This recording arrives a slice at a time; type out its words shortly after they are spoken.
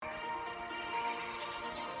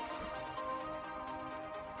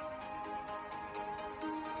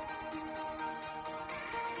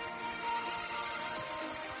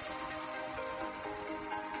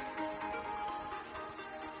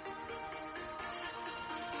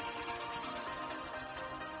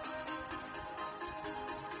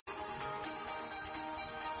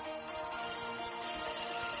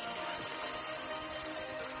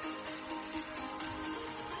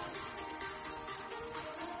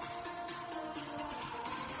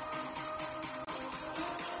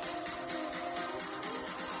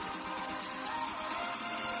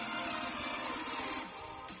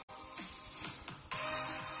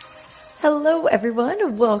Hello,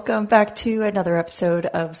 everyone. Welcome back to another episode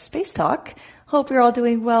of Space Talk. Hope you're all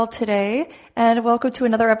doing well today, and welcome to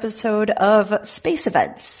another episode of Space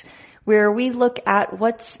Events, where we look at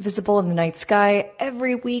what's visible in the night sky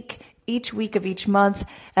every week, each week of each month,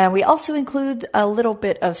 and we also include a little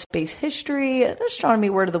bit of space history, an astronomy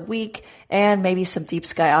word of the week, and maybe some deep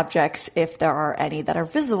sky objects if there are any that are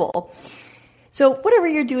visible. So whatever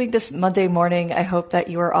you're doing this Monday morning, I hope that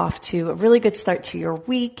you are off to a really good start to your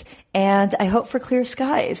week, and I hope for clear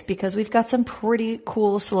skies because we've got some pretty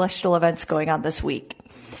cool celestial events going on this week.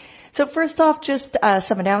 So first off, just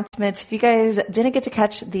some announcements. If you guys didn't get to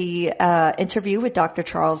catch the interview with Dr.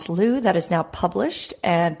 Charles Liu, that is now published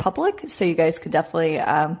and public, so you guys can definitely,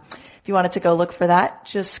 if you wanted to go look for that,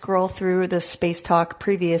 just scroll through the Space Talk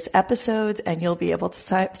previous episodes and you'll be able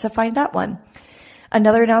to find that one.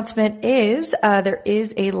 Another announcement is there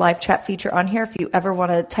is a live chat feature on here if you ever want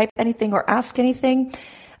to type anything or ask anything.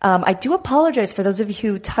 I do apologize for those of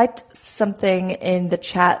you who typed something in the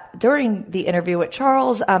chat during the interview with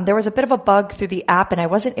Charles. There was a bit of a bug through the app and I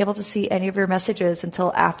wasn't able to see any of your messages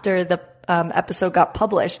until after the episode got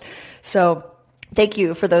published. So thank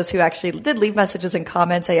you for those who actually did leave messages and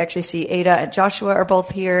comments. I actually see Ada and Joshua are both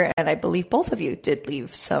here, and I believe both of you did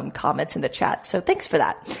leave some comments in the chat. So thanks for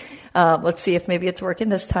that. Let's see if maybe it's working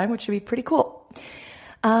this time, which would be pretty cool.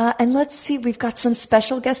 And let's see, we've got some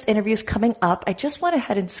special guest interviews coming up. I just went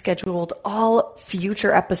ahead and scheduled all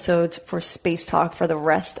future episodes for Space Talk for the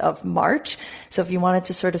rest of March. So if you wanted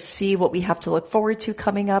to sort of see what we have to look forward to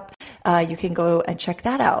coming up, you can go and check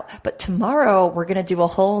that out. But tomorrow we're going to do a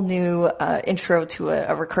whole new intro to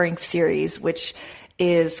a recurring series, which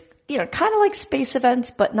is, kind of like space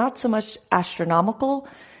events, but not so much astronomical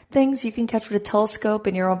things you can catch with a telescope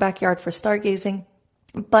in your own backyard for stargazing,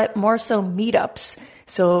 but more so meetups.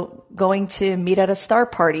 So going to meet at a star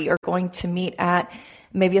party or going to meet at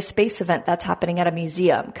maybe a space event that's happening at a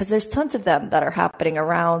museum, because there's tons of them that are happening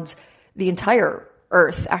around the entire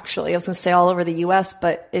Earth, actually. I was going to say all over the US,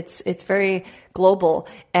 but it's very global.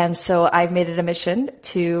 And so I've made it a mission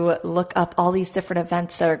to look up all these different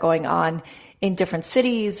events that are going on in different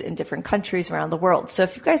cities, in different countries around the world. So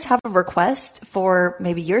if you guys have a request for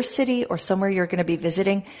maybe your city or somewhere you're going to be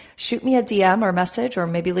visiting, shoot me a DM or message, or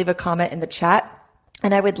maybe leave a comment in the chat,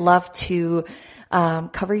 and I would love to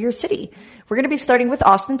cover your city. We're going to be starting with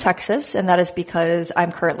Austin, Texas, and that is because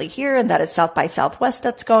I'm currently here, and that is South by Southwest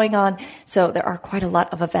that's going on. So there are quite a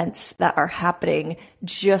lot of events that are happening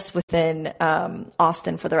just within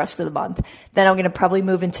Austin for the rest of the month. Then I'm going to probably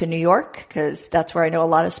move into New York because that's where I know a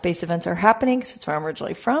lot of space events are happening because it's where I'm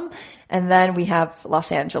originally from. And then we have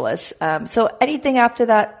Los Angeles. So anything after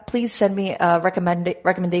that, please send me a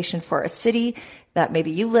recommendation for a city that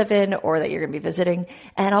maybe you live in or that you're going to be visiting,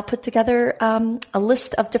 and I'll put together a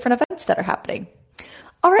list of different events that are happening.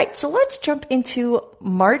 All right, so let's jump into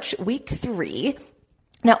March week 3.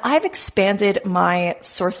 Now, I've expanded my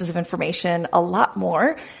sources of information a lot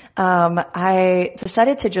more. I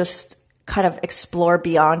decided to just kind of explore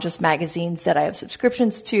beyond just magazines that I have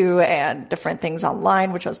subscriptions to and different things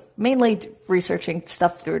online, which I was mainly researching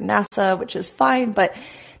stuff through NASA, which is fine, but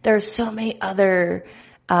there's so many other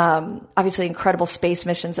obviously incredible space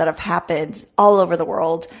missions that have happened all over the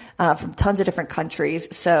world from tons of different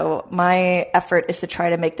countries. So my effort is to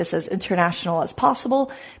try to make this as international as possible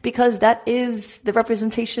because that is the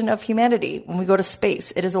representation of humanity. When we go to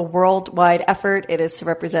space, it is a worldwide effort. It is to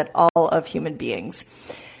represent all of human beings.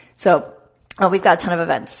 So we've got a ton of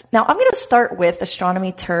events. Now I'm going to start with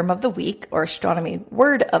astronomy term of the week or astronomy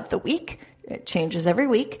word of the week. It changes every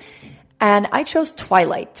week. And I chose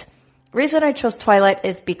twilight. The reason I chose twilight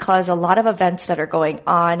is because a lot of events that are going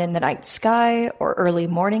on in the night sky or early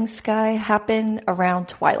morning sky happen around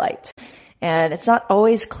twilight. And it's not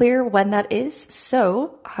always clear when that is.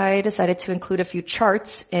 So I decided to include a few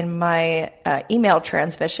charts in my email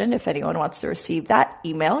transmission. If anyone wants to receive that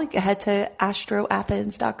email, you can head to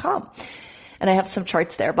astroathens.com. And I have some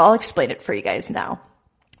charts there, but I'll explain it for you guys now.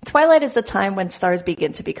 Twilight is the time when stars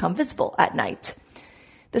begin to become visible at night.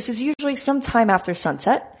 This is usually sometime after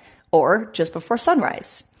sunset or just before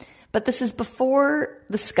sunrise. But this is before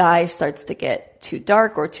the sky starts to get too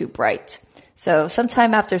dark or too bright. So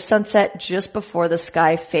sometime after sunset, just before the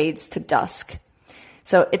sky fades to dusk.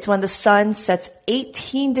 So it's when the sun sets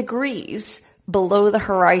 18 degrees below the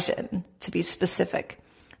horizon, to be specific.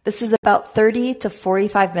 This is about 30 to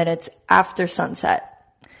 45 minutes after sunset.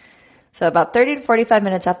 So about 30 to 45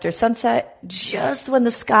 minutes after sunset, just when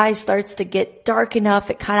the sky starts to get dark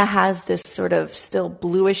enough, it kind of has this sort of still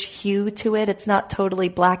bluish hue to it. It's not totally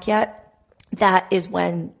black yet. That is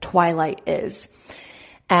when twilight is.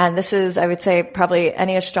 And this is, I would say, probably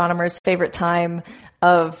any astronomer's favorite time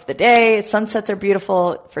of the day. Sunsets are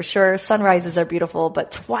beautiful for sure. Sunrises are beautiful,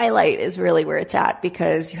 but twilight is really where it's at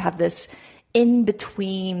because you have this in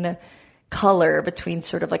between color between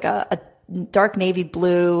sort of like a dark navy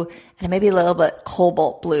blue and maybe a little bit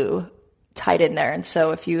cobalt blue tied in there. And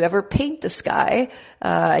so if you ever paint the sky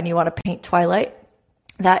and you want to paint twilight,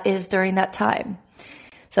 that is during that time.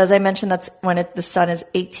 So as I mentioned, that's when the sun is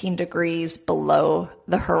 18 degrees below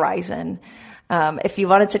the horizon. If you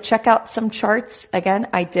wanted to check out some charts, again,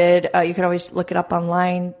 I did. You can always look it up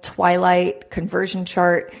online, twilight conversion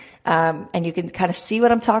chart, and you can kind of see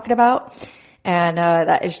what I'm talking about. And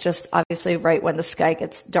that is just obviously right when the sky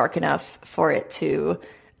gets dark enough for it to,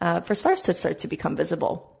 for stars to start to become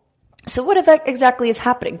visible. So what exactly is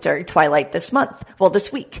happening during twilight this month? Well,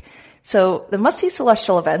 this week. So the must-see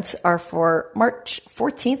celestial events are for March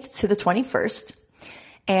 14th to the 21st.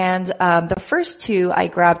 And the first two I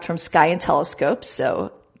grabbed from Sky and Telescope,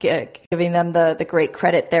 so giving them the great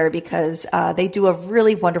credit there because they do a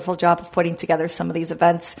really wonderful job of putting together some of these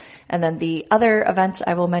events. And then the other events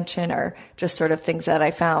I will mention are just sort of things that I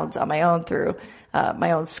found on my own through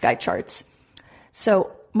my own sky charts.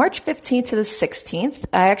 So March 15th to the 16th,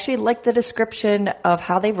 I actually like the description of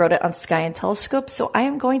how they wrote it on Sky and Telescope, so I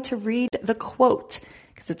am going to read the quote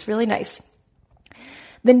because it's really nice.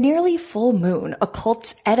 The nearly full moon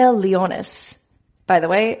occults Eta Leonis. By the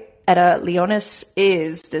way, Eta Leonis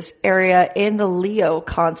is this area in the Leo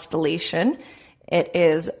constellation. It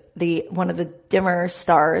is one of the dimmer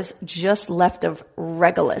stars just left of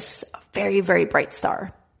Regulus, a very, very bright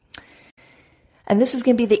star. And this is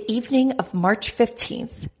going to be the evening of March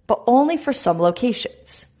 15th, but only for some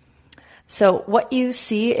locations. So what you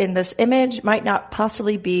see in this image might not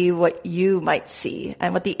possibly be what you might see.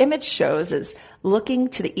 And what the image shows is looking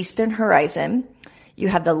to the eastern horizon, you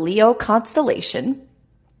have the Leo constellation,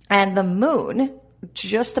 and the moon,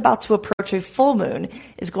 just about to approach a full moon,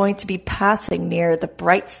 is going to be passing near the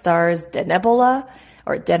bright stars Denebola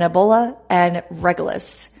and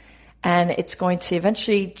Regulus. And it's going to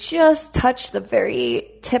eventually just touch the very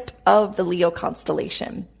tip of the Leo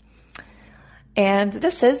constellation. And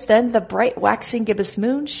this is then the bright waxing gibbous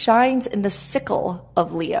moon shines in the sickle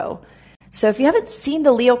of Leo. So if you haven't seen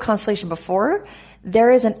the Leo constellation before, there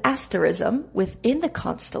is an asterism within the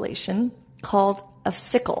constellation called a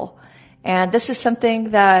sickle. And this is something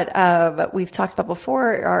that we've talked about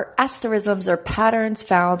before. Our asterisms are patterns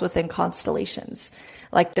found within constellations.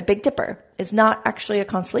 Like the Big Dipper is not actually a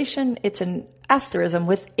constellation, it's an asterism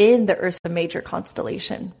within the Ursa Major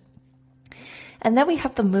constellation. And then we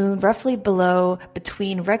have the moon roughly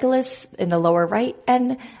between Regulus in the lower right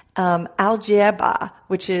and Algeba,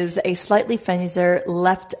 which is a slightly fainter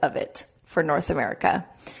left of it for North America.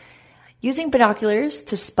 Using binoculars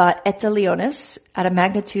to spot Eta Leonis at a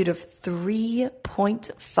magnitude of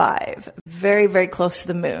 3.5, very, very close to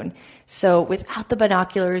the moon. So without the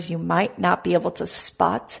binoculars, you might not be able to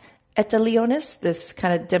spot Eta Leonis, this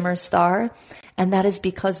kind of dimmer star. And that is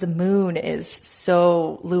because the moon is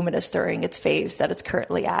so luminous during its phase that it's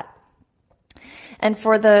currently at. And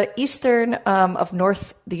for the eastern of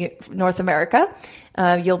North America,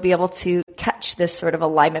 you'll be able to catch this sort of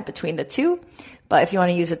alignment between the two. But if you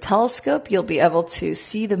want to use a telescope, you'll be able to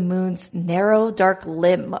see the moon's narrow, dark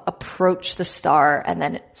limb approach the star and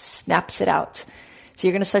then it snaps it out. So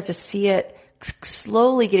you're going to start to see it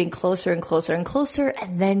slowly getting closer and closer and closer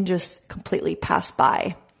and then just completely pass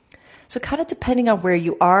by. So kind of depending on where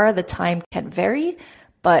you are, the time can vary.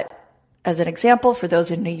 But as an example, for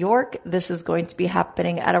those in New York, this is going to be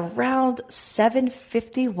happening at around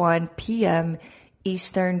 7:51 p.m.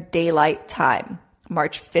 Eastern Daylight Time,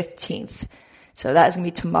 March 15th. So that is going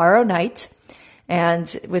to be tomorrow night.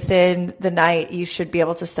 And within the night, you should be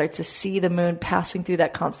able to start to see the moon passing through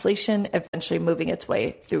that constellation, eventually moving its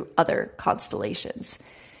way through other constellations.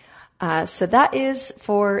 So that is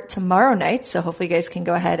for tomorrow night. So hopefully you guys can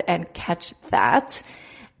go ahead and catch that.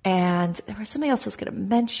 And there was something else I was going to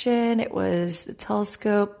mention. It was the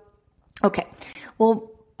telescope. Okay. We'll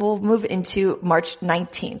move into March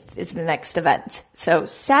 19th is the next event. So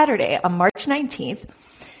Saturday on March 19th,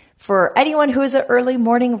 for anyone who is an early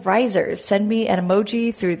morning riser, send me an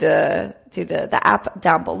emoji through the app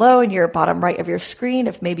down below in your bottom right of your screen.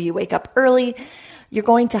 If maybe you wake up early, you're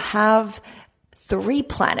going to have 3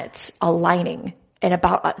 planets aligning and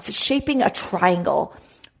shaping a triangle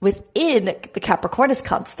within the Capricornus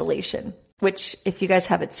constellation, which if you guys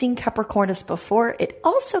haven't seen Capricornus before, it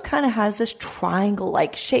also kind of has this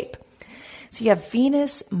triangle-like shape. So you have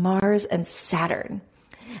Venus, Mars, and Saturn.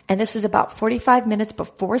 And this is about 45 minutes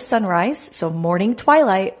before sunrise, so morning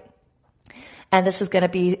twilight. And this is going to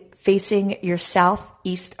be facing your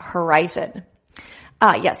southeast horizon.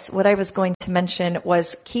 Yes. What I was going to mention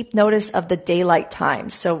was keep notice of the daylight time.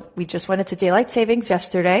 So we just went into daylight savings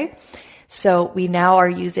yesterday. So we now are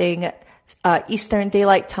using Eastern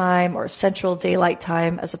Daylight Time or Central Daylight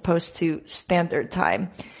Time as opposed to Standard Time.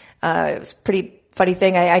 It was a pretty funny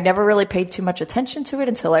thing. I never really paid too much attention to it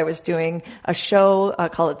until I was doing a show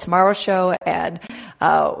called The Tomorrow Show, and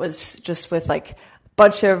it was just with like a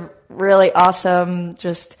bunch of really awesome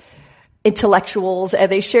just intellectuals,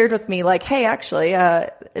 and they shared with me like, hey, actually,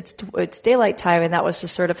 it's daylight time, and that was to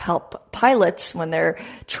sort of help pilots when they're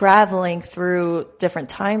traveling through different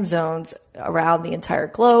time zones around the entire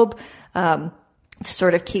globe,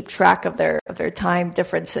 sort of keep track of their time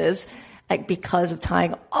differences, like because of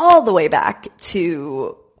tying all the way back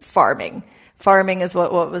to farming. Farming is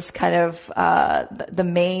what was kind of the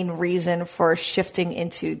main reason for shifting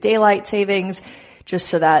into daylight savings, just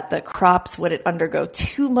so that the crops wouldn't undergo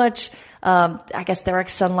too much, I guess,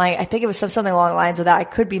 direct sunlight. I think it was something along the lines of that. I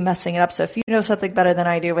could be messing it up. So if you know something better than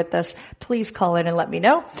I do with this, please call in and let me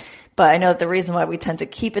know. But I know that the reason why we tend to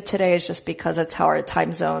keep it today is just because that's how our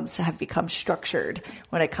time zones have become structured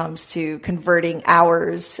when it comes to converting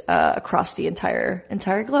hours across the entire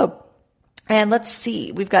globe. And let's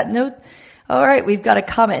see, we've got a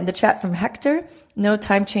comment in the chat from Hector. No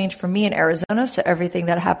time change for me in Arizona, so everything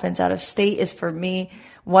that happens out of state is for me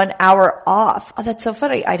 1 hour off. Oh, that's so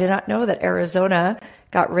funny. I did not know that Arizona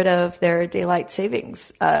got rid of their daylight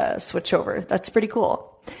savings switchover. That's pretty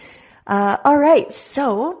cool. All right,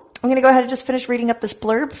 so I'm going to go ahead and just finish reading up this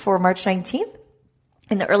blurb for March 19th.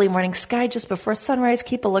 In the early morning sky, just before sunrise,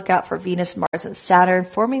 keep a lookout for Venus, Mars, and Saturn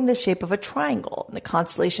forming the shape of a triangle in the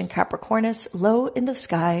constellation Capricornus, low in the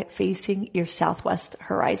sky, facing your southwest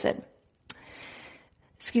horizon.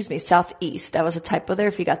 Southeast. That was a typo there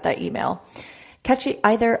if you got that email. Catch it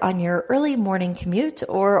either on your early morning commute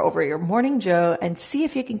or over your morning joe and see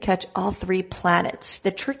if you can catch all three planets.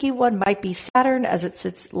 The tricky one might be Saturn as it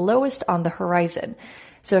sits lowest on the horizon.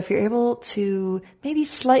 So if you're able to maybe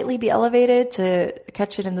slightly be elevated to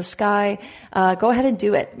catch it in the sky, go ahead and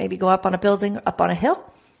do it. Maybe go up on a building, up on a hill.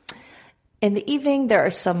 In the evening, there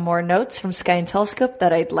are some more notes from Sky and Telescope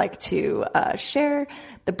that I'd like to share.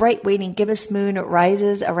 The bright waning gibbous moon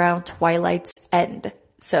rises around twilight's end.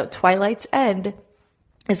 So twilight's end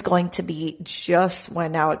is going to be just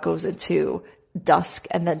when now it goes into dusk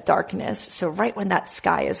and then darkness. So right when that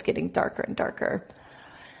sky is getting darker and darker.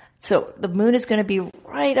 So the moon is going to be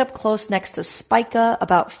right up close next to Spica,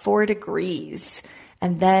 about 4 degrees.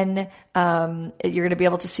 And then you're going to be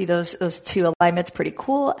able to see those two alignments, pretty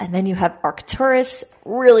cool. And then you have Arcturus,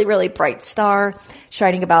 really, really bright star,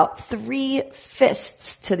 shining about 3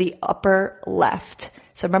 fists to the upper left.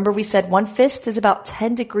 So remember we said 1 fist is about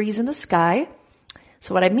 10 degrees in the sky.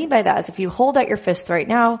 So what I mean by that is if you hold out your fist right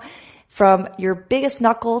now, from your biggest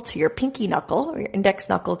knuckle to your pinky knuckle, or your index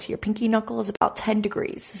knuckle to your pinky knuckle is about 10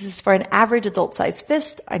 degrees. This is for an average adult-sized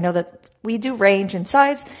fist. I know that we do range in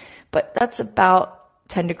size, but that's about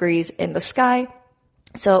 10 degrees in the sky.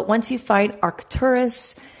 So once you find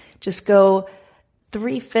Arcturus, just go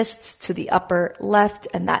 3 fists to the upper left,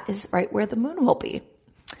 and that is right where the moon will be.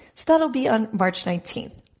 So that'll be on March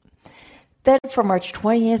 19th. Then for March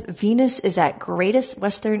 20th, Venus is at greatest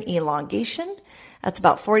western elongation. That's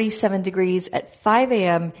about 47 degrees at 5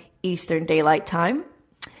 a.m. Eastern Daylight Time.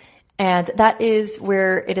 And that is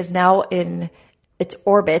where it is now in its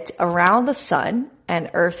orbit around the sun,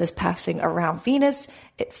 and Earth is passing around Venus.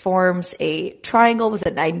 It forms a triangle with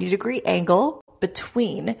a 90-degree angle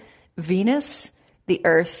between Venus, the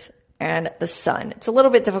Earth, and the sun. It's a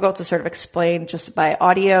little bit difficult to sort of explain just by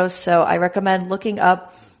audio, so I recommend looking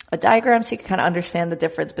up a diagram so you can kind of understand the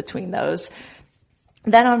difference between those.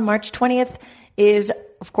 Then on March 20th, is,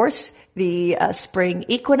 of course, the spring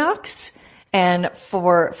equinox. And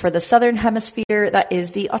for the southern hemisphere, that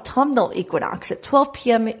is the autumnal equinox at 12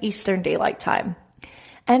 p.m. Eastern Daylight Time.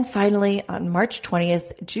 And finally, on March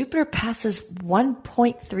 20th, Jupiter passes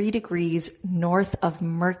 1.3 degrees north of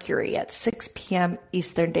Mercury at 6 p.m.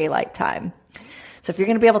 Eastern Daylight Time. So if you're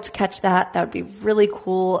going to be able to catch that, that would be really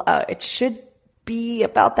cool. It should be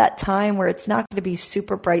about that time where it's not going to be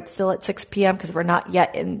super bright still at 6 p.m. because we're not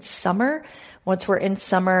yet in summer. Once we're in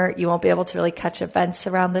summer, you won't be able to really catch events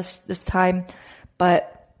around this time,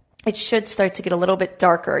 but it should start to get a little bit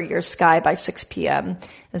darker, your sky, by 6 p.m.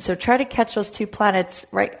 And so try to catch those two planets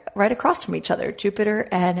right across from each other, Jupiter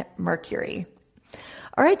and Mercury.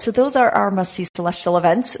 All right, so those are our must-see celestial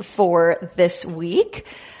events for this week.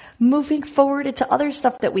 Moving forward into other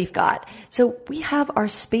stuff that we've got. So we have our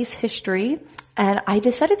space history, and I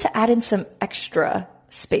decided to add in some extra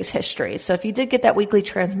space history. So if you did get that weekly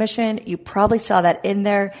transmission, you probably saw that in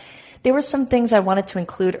there. There were some things I wanted to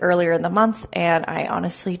include earlier in the month, and I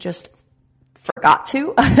honestly just forgot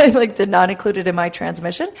to. I did not include it in my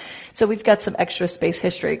transmission. So we've got some extra space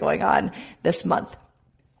history going on this month.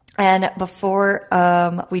 And before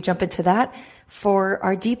we jump into that, for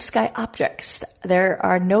our deep sky objects, there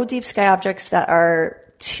are no deep sky objects that are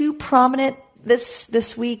too prominent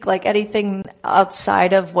this week, like anything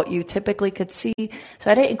outside of what you typically could see.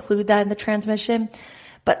 So I didn't include that in the transmission.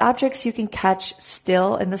 But objects you can catch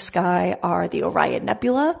still in the sky are the Orion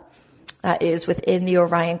Nebula. That is within the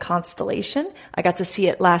Orion constellation. I got to see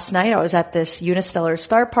it last night. I was at this unistellar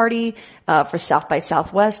star party for South by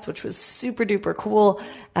Southwest, which was super duper cool.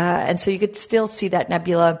 And so you could still see that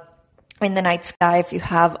nebula in the night sky if you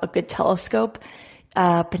have a good telescope.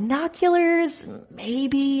 Binoculars,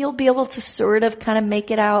 maybe you'll be able to sort of kind of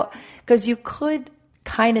make it out, because you could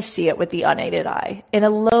kind of see it with the unaided eye. In a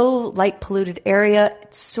low light polluted area,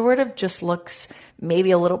 it sort of just looks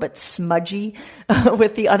maybe a little bit smudgy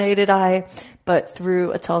with the unaided eye, but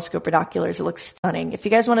through a telescope binoculars, it looks stunning. If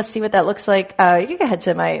you guys want to see what that looks like, you can head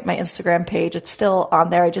to my Instagram page. It's still on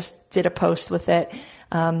there. I just did a post with it.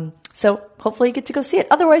 So hopefully you get to go see it.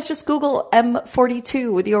 Otherwise, just Google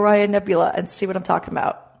M42 with the Orion Nebula and see what I'm talking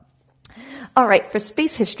about. All right, for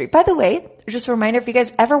space history. By the way, just a reminder, if you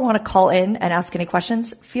guys ever want to call in and ask any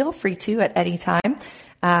questions, feel free to at any time.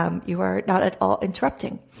 You are not at all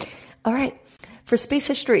interrupting. All right, for space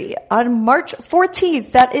history, on March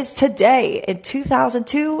 14th, that is today, in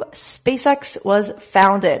 2002, SpaceX was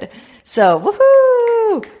founded. So,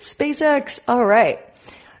 woohoo! SpaceX, all right.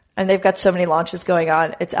 And they've got so many launches going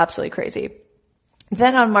on. It's absolutely crazy.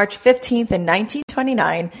 Then on March 15th in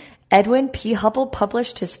 1929, Edwin P. Hubble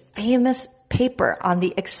published his famous paper on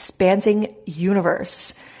the expanding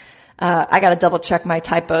universe. I got to double check my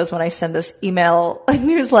typos when I send this email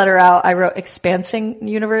newsletter out. I wrote expansing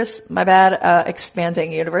universe. My bad.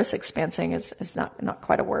 Expanding universe. Expansing is not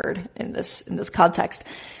quite a word in this context.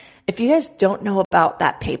 If you guys don't know about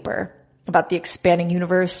that paper about the expanding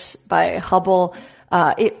universe by Hubble,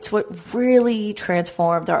 it's what really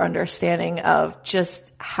transformed our understanding of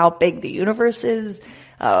just how big the universe is,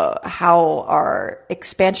 how our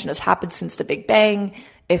expansion has happened since the Big Bang,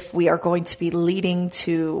 if we are going to be leading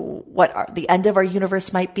to what the end of our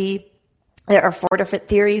universe might be. There are 4 different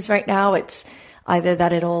theories right now. It's either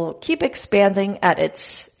that it'll keep expanding at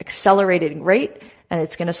its accelerating rate, and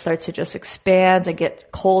it's going to start to just expand and get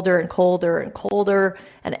colder and colder and colder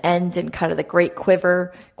and end in kind of the great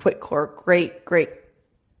quiver, great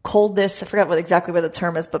coldness. I forgot exactly what the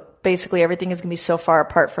term is, but basically everything is going to be so far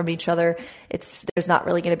apart from each other. There's not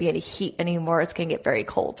really going to be any heat anymore. It's going to get very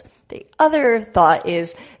cold. The other thought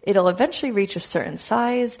is it'll eventually reach a certain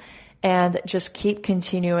size and just keep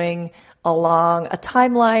continuing along a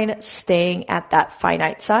timeline, staying at that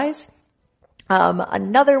finite size.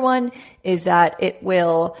 Another one is that it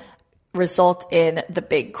will result in the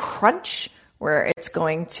big crunch, where it's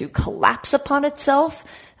going to collapse upon itself.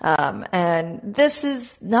 And this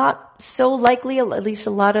is not so likely, at least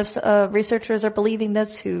a lot of researchers are believing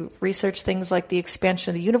this, who research things like the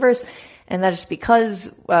expansion of the universe, and that is because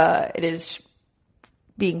it is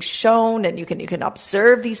being shown, and you can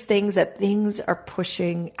observe these things, that things are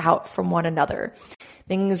pushing out from one another.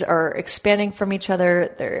 Things are expanding from each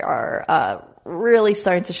other. They are really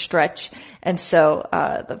starting to stretch. And so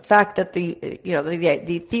the fact that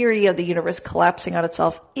the theory of the universe collapsing on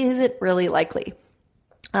itself isn't really likely.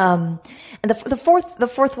 And the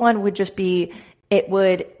fourth one would just be, it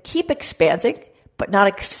would keep expanding, but not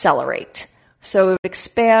accelerate. So it would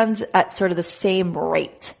expand at sort of the same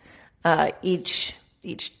rate each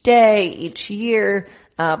day, each year,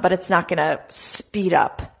 but it's not going to speed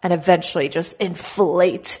up and eventually just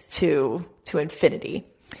inflate to infinity.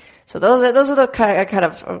 So those are the kind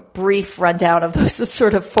of a brief rundown of those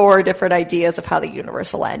sort of 4 different ideas of how the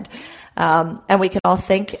universe will end. And we can all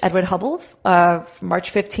thank Edwin Hubble,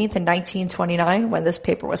 March 15th in 1929, when this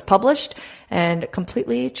paper was published and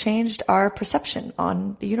completely changed our perception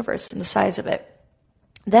on the universe and the size of it.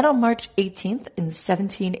 Then on March 18th in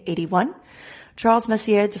 1781, Charles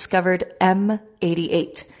Messier discovered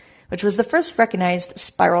M88, which was the first recognized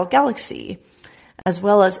spiral galaxy, as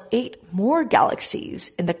well as 8 more galaxies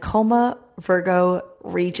in the Coma Virgo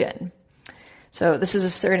region. So this is a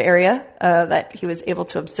certain area that he was able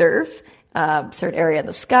to observe, certain area in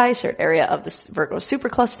the sky, certain area of this Virgo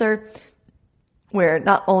supercluster, where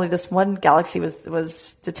not only this one galaxy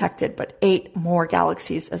was detected, but 8 more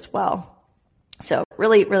galaxies as well. So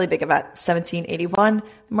really, really big event, 1781,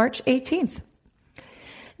 March 18th.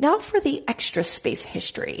 Now for the extra space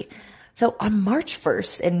history. So on March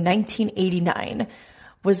 1st in 1989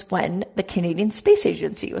 was when the Canadian Space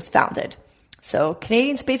Agency was founded. So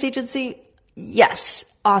Canadian Space Agency, yes,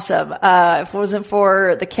 awesome. If it wasn't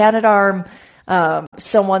for the Canadarm,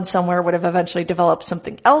 someone somewhere would have eventually developed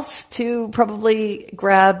something else to probably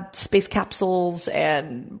grab space capsules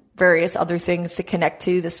and various other things to connect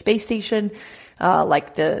to the space station,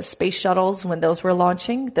 like the space shuttles. When those were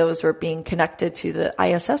launching, those were being connected to the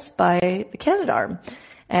ISS by the Canadarm.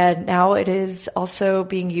 And now it is also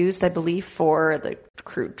being used, I believe, for the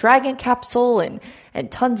Crew Dragon capsule and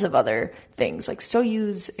tons of other things like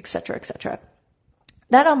Soyuz, etc., etc.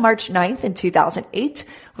 Then on March 9th in 2008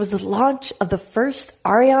 was the launch of the first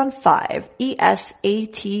Ariane 5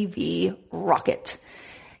 ES-ATV rocket.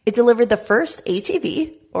 It delivered the first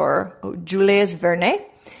ATV, or Jules Verne,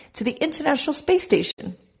 to the International Space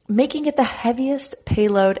Station, making it the heaviest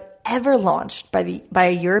payload ever launched by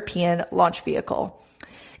a European launch vehicle.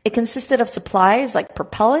 It consisted of supplies like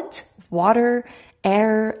propellant, water,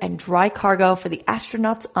 air, and dry cargo for the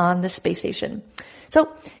astronauts on the space station.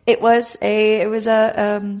 So it was a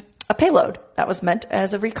payload that was meant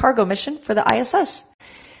as a recargo mission for the ISS.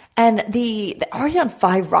 And the Ariane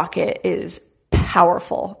 5 rocket is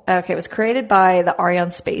powerful. Okay, it was created by the Ariane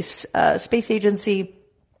Space Agency,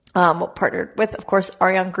 partnered with, of course,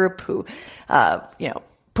 Ariane Group, who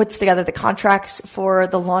puts together the contracts for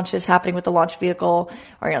the launches happening with the launch vehicle.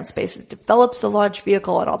 Ariane Space develops the launch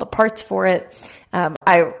vehicle and all the parts for it.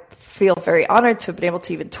 I feel very honored to have been able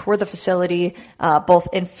to even tour the facility, both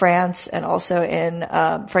in France and also in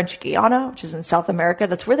French Guiana, which is in South America.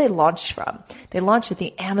 That's where they launched from. They launched in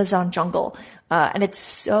the Amazon jungle. And it's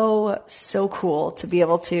so, so cool to be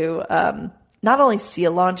able to not only see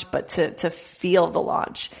a launch, but to feel the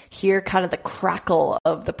launch, hear kind of the crackle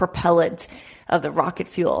of the propellant of the rocket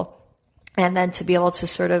fuel, and then to be able to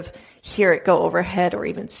sort of hear it go overhead or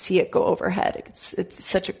even see it go overhead. It's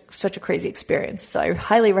such a crazy experience. So I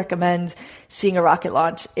highly recommend seeing a rocket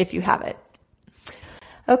launch if you haven't.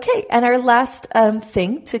 Okay, and our last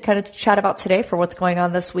thing to kind of chat about today for what's going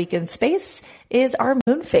on this week in space is our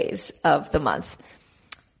moon phase of the month.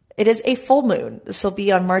 It is a full moon. This will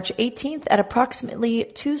be on March 18th at approximately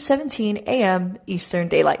 2:17 a.m. Eastern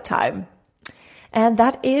Daylight Time. And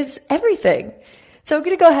that is everything. So I'm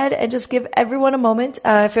going to go ahead and just give everyone a moment.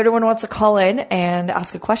 If everyone wants to call in and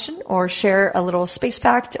ask a question or share a little space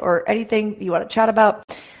fact or anything you want to chat about,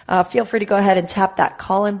 feel free to go ahead and tap that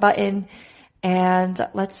call-in button. And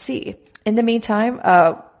let's see. In the meantime,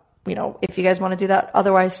 if you guys want to do that,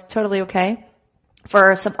 otherwise, totally okay.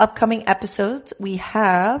 For some upcoming episodes, we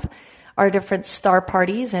have our different star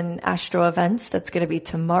parties and astro events. That's going to be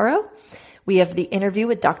tomorrow. We have the interview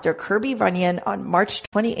with Dr. Kirby Runyon on March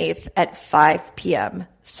 28th at 5 p.m.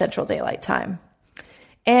 Central Daylight Time.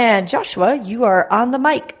 And Joshua, you are on the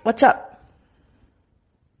mic. What's up?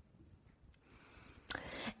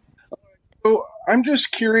 So I'm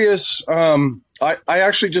just curious. I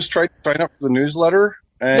actually just tried to sign up for the newsletter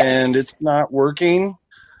and It's not working.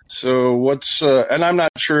 So and I'm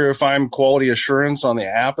not sure if I'm quality assurance on the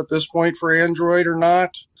app at this point for Android or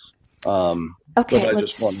not. Okay,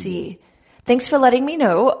 let's see. Thanks for letting me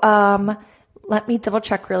know. Let me double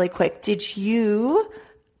check really quick. Did you,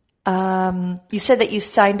 you said that you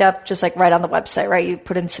signed up just like right on the website, right? You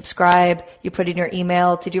put in subscribe, you put in your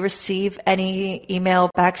email. Did you receive any email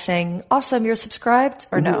back saying, awesome, you're subscribed,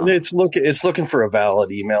 or no? It's looking for a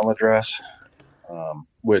valid email address,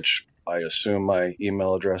 which I assume my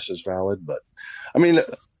email address is valid, but I mean,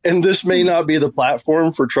 and this may not be the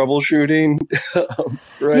platform for troubleshooting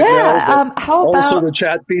right now. How about also the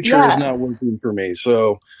chat feature is not working for me,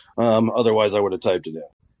 so otherwise I would have typed it in.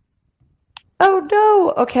 Oh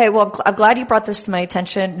no. Okay. Well, I'm glad you brought this to my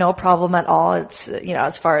attention. No problem at all. It's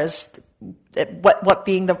as far as what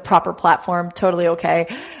being the proper platform, totally okay.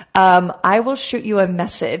 I will shoot you a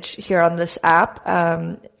message here on this app.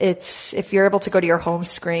 If you're able to go to your home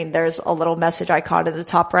screen, there's a little message icon at the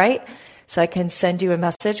top right. So I can send you a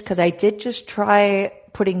message because I did just try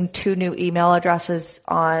putting 2 new email addresses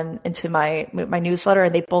into my newsletter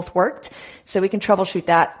and they both worked. So we can troubleshoot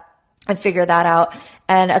that and figure that out.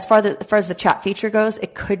 And as far as the chat feature goes,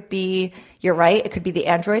 it could be, you're right, it could be the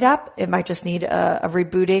Android app. It might just need a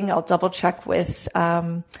rebooting. I'll double check with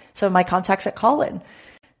some of my contacts at Callin,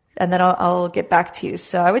 and then I'll get back to you.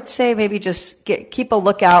 So I would say maybe just keep a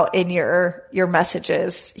lookout in your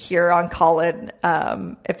messages here on Callin,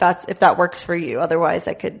 if that works for you. Otherwise,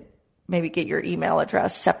 I could maybe get your email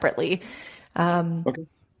address separately. Okay.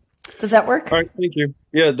 Does that work? All right. Thank you.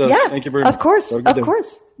 Yeah, it does. Yeah, thank you very much. Of course.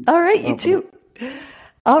 All right. You too.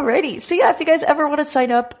 Alrighty. So yeah, if you guys ever want to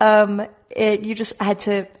sign up, you just head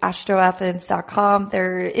to astroathens.com.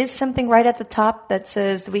 There is something right at the top that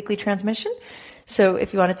says the weekly transmission. So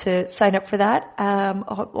if you wanted to sign up for that,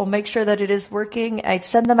 we'll make sure that it is working. I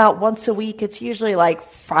send them out once a week. It's usually like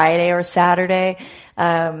Friday or Saturday,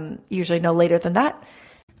 usually no later than that.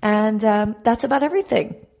 And that's about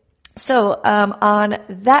everything. So on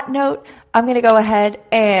that note, I'm going to go ahead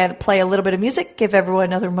and play a little bit of music, give everyone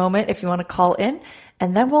another moment if you want to call in,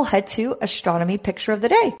 and then we'll head to Astronomy Picture of the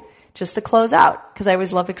Day, just to close out, because I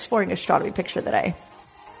always love exploring Astronomy Picture of the Day.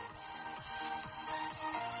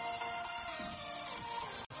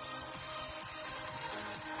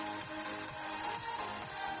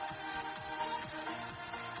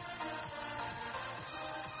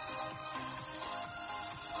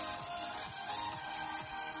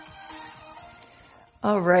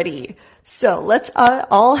 Alrighty, so let's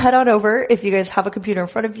all head on over. If you guys have a computer in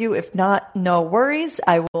front of you, if not, no worries.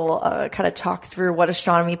 I will kind of talk through what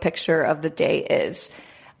Astronomy Picture of the Day is.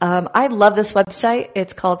 I love this website.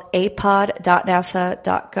 It's called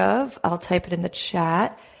apod.nasa.gov. I'll type it in the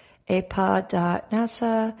chat.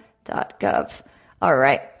 apod.nasa.gov. All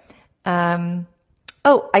right.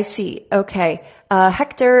 Oh, I see. Okay.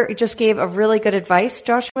 Hector just gave a really good advice,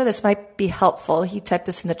 Joshua. This might be helpful. He typed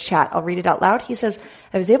this in the chat. I'll read it out loud. He says,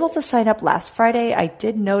 I was able to sign up last Friday. I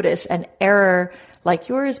did notice an error like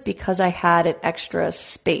yours because I had an extra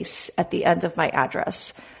space at the end of my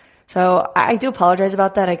address. So I do apologize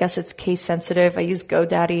about that. I guess it's case sensitive. I use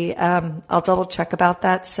GoDaddy. I'll double check about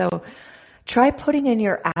that. So try putting in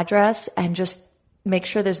your address and just make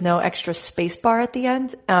sure there's no extra space bar at the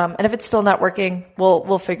end. And if it's still not working,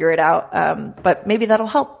 we'll figure it out. But maybe that'll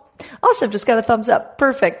help. Awesome. Just got a thumbs up.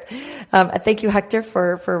 Perfect. Thank you, Hector,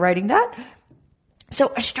 for writing that.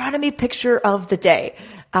 So Astronomy Picture of the Day.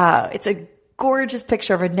 It's a gorgeous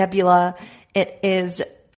picture of a nebula. It is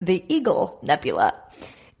the Eagle Nebula.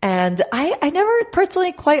 And I never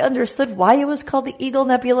personally quite understood why it was called the Eagle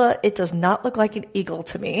Nebula. It does not look like an eagle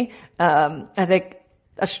to me. I think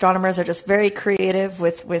astronomers are just very creative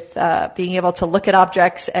with being able to look at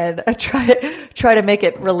objects and try to make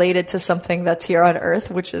it related to something that's here on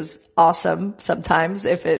Earth, which is awesome sometimes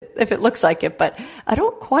if it looks like it. But I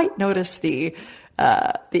don't quite notice the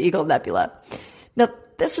Eagle Nebula. Now,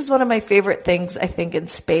 this is one of my favorite things, I think, in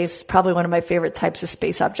space. Probably one of my favorite types of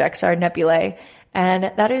space objects are nebulae, and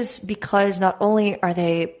that is because not only are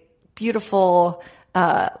they beautiful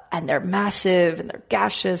and they're massive and they're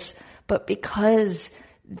gaseous, but because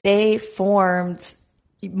they formed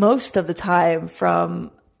most of the time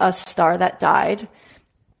from a star that died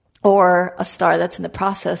or a star that's in the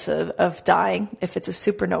process of dying, if it's a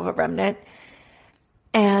supernova remnant.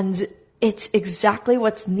 And it's exactly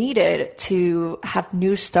what's needed to have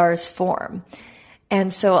new stars form.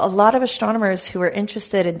 And so a lot of astronomers who are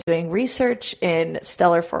interested in doing research in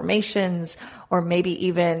stellar formations, or maybe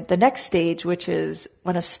even the next stage, which is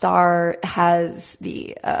when a star has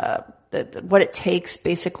what it takes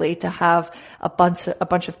basically to have a bunch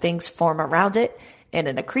of things form around it in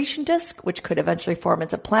an accretion disk, which could eventually form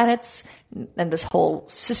into planets. And this whole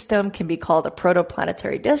system can be called a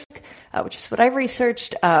protoplanetary disk, which is what I've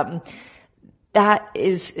researched. That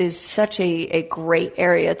is such a great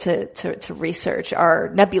area to research our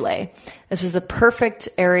nebulae. This is a perfect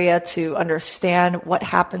area to understand what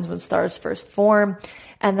happens when stars first form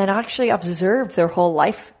and then actually observe their whole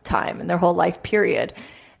lifetime and their whole life period.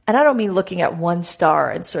 And I don't mean looking at one star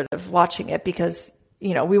and sort of watching it because,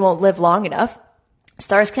 we won't live long enough.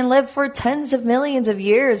 Stars can live for tens of millions of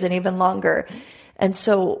years and even longer. And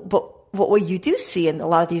so, but what you do see in a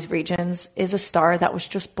lot of these regions is a star that was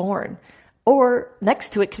just born. Or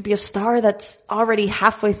next to it could be a star that's already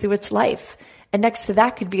halfway through its life. And next to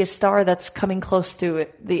that could be a star that's coming close to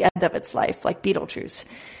the end of its life, like Betelgeuse.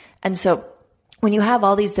 And so when you have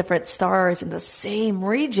all these different stars in the same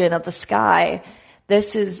region of the sky,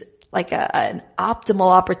 this is like an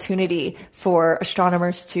optimal opportunity for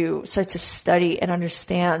astronomers to start to study and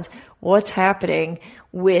understand what's happening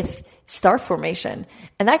with star formation.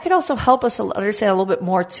 And that could also help us understand a little bit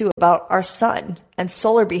more too about our sun and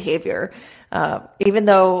solar behavior. Even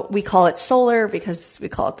though we call it solar because we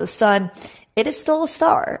call it the sun, it is still a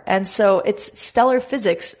star. And so its stellar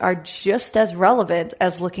physics are just as relevant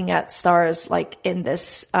as looking at stars like in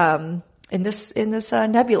this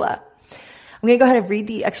nebula. I'm going to go ahead and read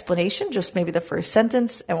the explanation, just maybe the first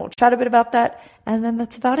sentence, and we'll chat a bit about that. And then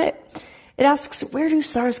that's about it. It asks, where do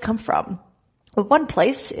stars come from? Well, one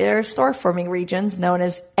place are star-forming regions known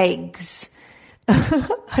as eggs.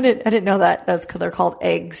 I didn't know that. That's because they're called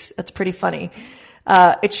eggs. That's pretty funny.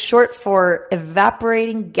 It's short for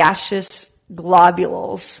evaporating gaseous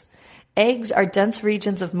globules. Eggs are dense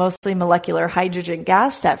regions of mostly molecular hydrogen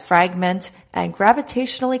gas that fragment and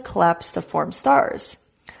gravitationally collapse to form stars.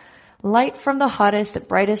 Light from the hottest and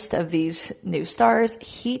brightest of these new stars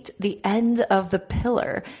heat the end of the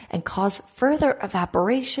pillar and cause further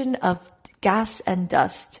evaporation of gas and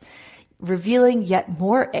dust, revealing yet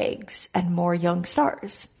more eggs and more young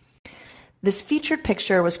stars. This featured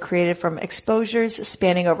picture was created from exposures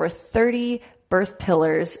spanning over 30 birth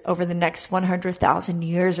pillars over the next 100,000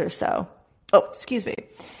 years or so. Oh, excuse me.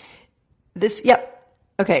 This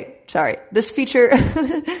feature,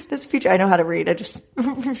 I know how to read. I just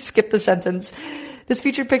skipped the sentence. This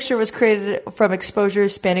featured picture was created from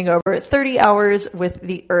exposures spanning over 30 hours with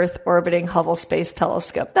the Earth orbiting Hubble Space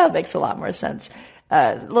Telescope. That makes a lot more sense.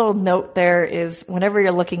 Little note there is whenever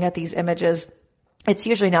you're looking at these images, it's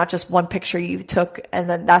usually not just one picture you took and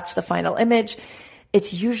then that's the final image.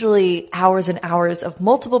 It's usually hours and hours of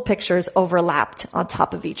multiple pictures overlapped on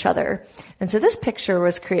top of each other. And so this picture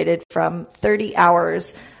was created from 30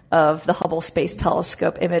 hours of the Hubble Space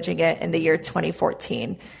Telescope imaging it in the year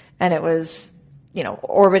 2014. And it was,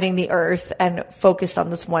 orbiting the Earth and focused on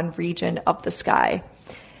this one region of the sky.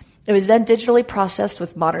 It was then digitally processed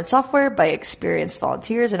with modern software by experienced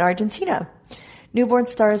volunteers in Argentina. Newborn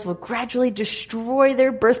stars will gradually destroy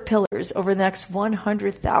their birth pillars over the next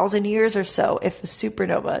 100,000 years or so if a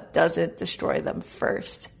supernova doesn't destroy them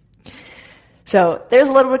first. So there's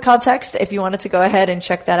a little bit of context if you wanted to go ahead and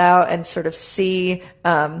check that out and sort of see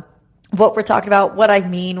what we're talking about, what I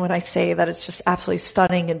mean when I say that it's just absolutely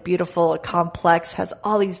stunning and beautiful, complex, has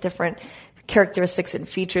all these different characteristics and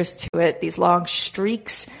features to it, these long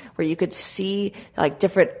streaks where you could see like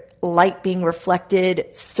different light being reflected,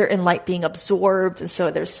 certain light being absorbed. And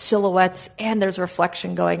so there's silhouettes and there's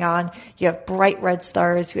reflection going on. You have bright red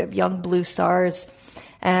stars, you have young blue stars,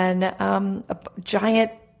 and a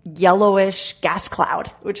giant yellowish gas cloud,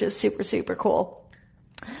 which is super, super cool.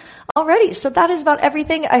 Alrighty, so that is about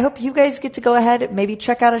everything. I hope you guys get to go ahead and maybe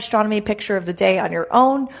check out Astronomy Picture of the Day on your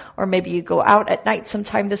own, or maybe you go out at night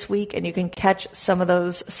sometime this week and you can catch some of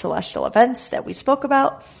those celestial events that we spoke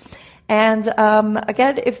about. And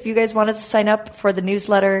again, if you guys wanted to sign up for the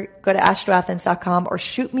newsletter, go to astroathens.com or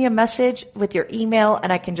shoot me a message with your email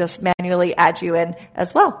and I can just manually add you in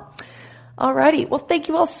as well. Alrighty, well, thank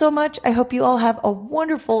you all so much. I hope you all have a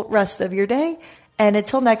wonderful rest of your day. And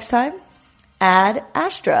until next time, Ad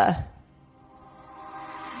Astra.